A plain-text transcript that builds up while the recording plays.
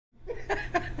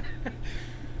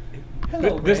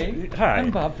Hello, Ray. Hi.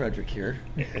 I'm Bob Frederick here.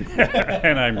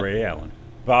 And I'm Ray Allen.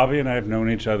 Bobby and I have known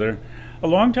each other a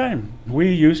long time.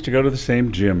 We used to go to the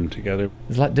same gym together. It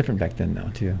was a lot different back then, though,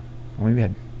 too. I mean, we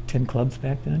had 10 clubs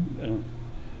back then.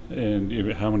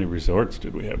 And how many resorts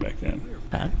did we have back then?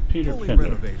 Huh? Peter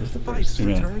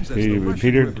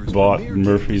Peter bought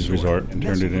Murphy's Resort and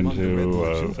turned it into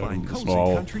a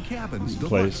small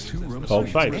place called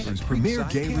Fifes. Premier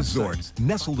gay resort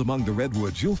nestled among the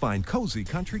redwoods. You'll find cozy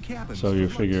country cabins. So you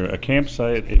figure a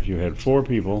campsite, if you had 4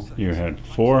 people, you had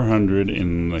 400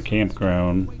 in the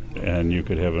campground, and you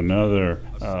could have another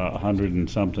 100 and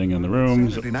something in the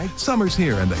rooms. Saturday night, summer's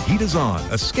here and the heat is on.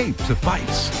 Escape to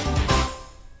Fifes.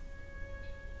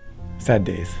 Sad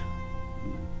days.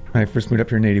 When I first moved up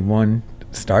here in 81,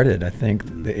 started, I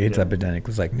think, the AIDS epidemic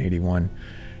was like in 81.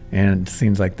 And it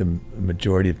seems like the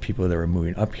majority of people that were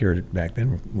moving up here back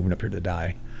then were moving up here to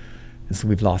die. And so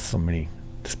we've lost so many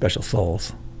special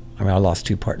souls. I mean, I lost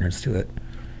 2 partners to it.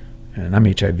 And I'm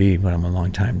HIV, but I'm a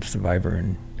long-time survivor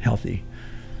and healthy.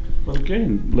 Well, gay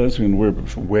and lesbian were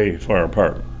way far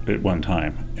apart at one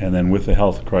time. And then with the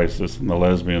health crisis and the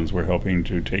lesbians were helping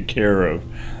to take care of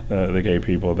the gay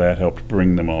people, that helped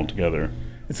bring them all together.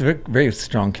 It's a very, very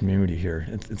strong community here.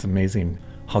 It's amazing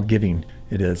how giving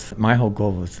it is. My whole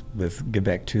goal with Give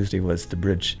Back Tuesday was to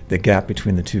bridge the gap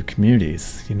between the 2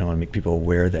 communities, you know, and make people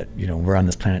aware that, you know, we're on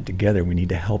this planet together. We need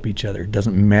to help each other. It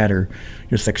doesn't matter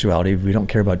your sexuality. We don't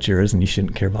care about yours, and you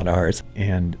shouldn't care about ours.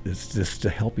 And it's just to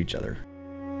help each other.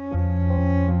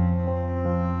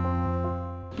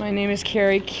 My name is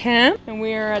Carrie Kemp, and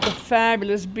we are at the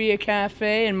fabulous Bia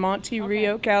Cafe in Monte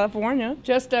Rio, California.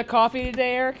 Just coffee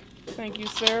today, Eric? Thank you,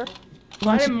 sir.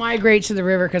 I didn't migrate to the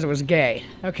river because it was gay.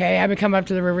 Okay, I've been coming up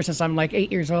to the river since I'm like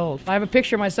 8 years old. I have a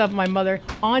picture of myself and my mother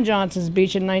on Johnson's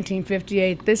Beach in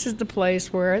 1958. This is the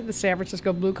place where the San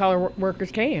Francisco blue-collar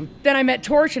workers came. Then I met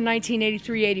Torch in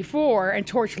 1983-84, and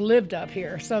Torch lived up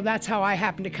here, so that's how I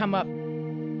happened to come up.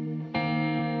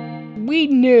 We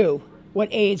knew what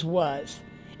AIDS was.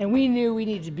 And we knew we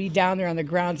needed to be down there on the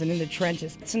grounds and in the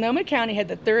trenches. Sonoma County had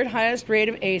the 3rd highest rate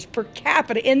of AIDS per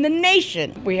capita in the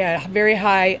nation. We had very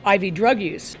high IV drug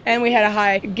use, and we had a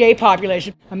high gay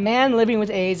population. A man living with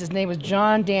AIDS, his name was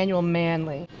John Daniel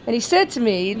Manley. And he said to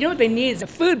me, you know what they need is a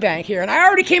food bank here, and I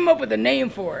already came up with a name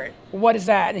for it. What is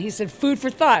that? And he said, food for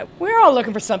thought. We're all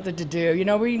looking for something to do, you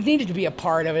know, we needed to be a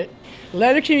part of it.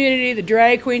 Leather community, the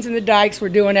drag queens and the dykes were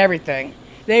doing everything.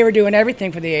 They were doing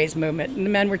everything for the AIDS movement, and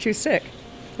the men were too sick.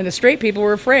 And the straight people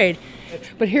were afraid.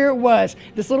 But here it was,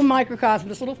 this little microcosm,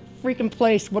 this little freaking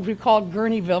place, what we called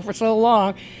Guerneville for so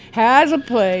long, has a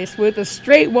place with a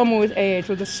straight woman with AIDS,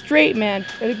 with a straight man,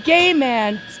 and a gay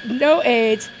man, no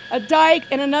AIDS, a dyke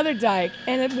and another dyke.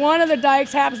 And one of the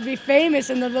dykes happens to be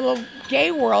famous in the little gay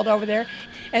world over there.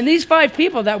 And these 5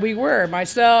 people that we were,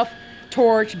 myself,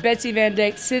 Torch, Betsy Van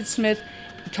Dyke, Sid Smith,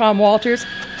 Tom Walters,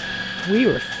 we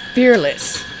were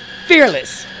fearless,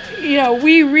 fearless. You know,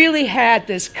 we really had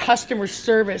this customer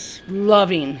service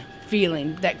loving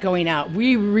feeling that going out.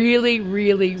 We really,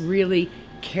 really, really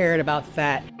cared about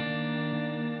that.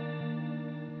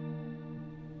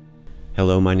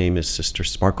 Hello, my name is Sister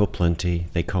Sparkle Plenty.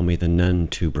 They call me the Nun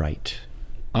Too Bright.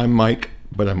 I'm Mike,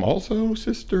 but I'm also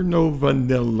Sister No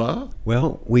Vanilla.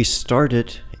 Well, we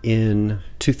started in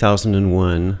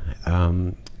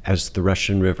 2001 as the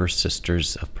Russian River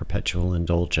Sisters of Perpetual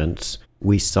Indulgence.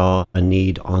 We saw a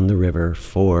need on the river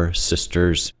for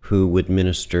sisters who would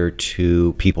minister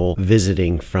to people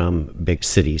visiting from big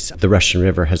cities. The Russian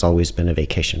River has always been a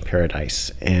vacation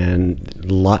paradise, and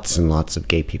lots of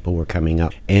gay people were coming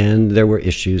up. And there were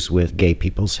issues with gay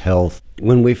people's health.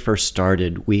 When we first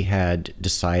started, we had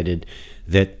decided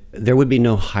that there would be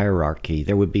no hierarchy,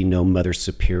 there would be no mother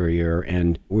superior,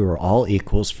 and we were all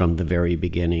equals from the very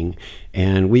beginning,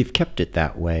 and we've kept it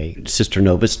that way. Sister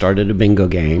Nova started a bingo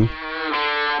game.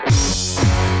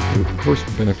 The first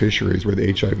beneficiaries were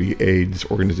the HIV/AIDS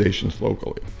organizations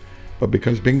locally. But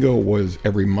because bingo was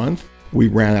every month, we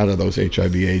ran out of those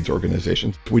HIV/AIDS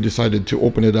organizations. We decided to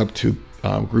open it up to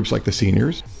groups like the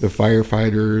seniors, the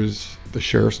firefighters, the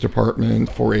sheriff's department,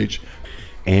 4-H.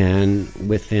 And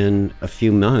within a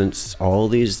few months, all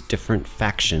these different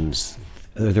factions,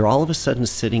 they're all of a sudden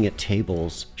sitting at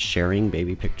tables, sharing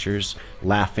baby pictures,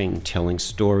 laughing, telling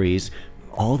stories.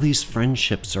 All these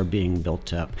friendships are being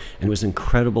built up, and it was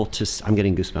incredible to, I'm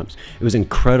getting goosebumps. It was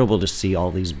incredible to see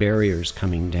all these barriers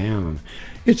coming down.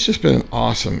 It's just been an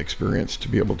awesome experience to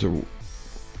be able to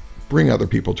bring other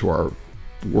people to our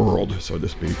world, so to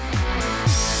speak.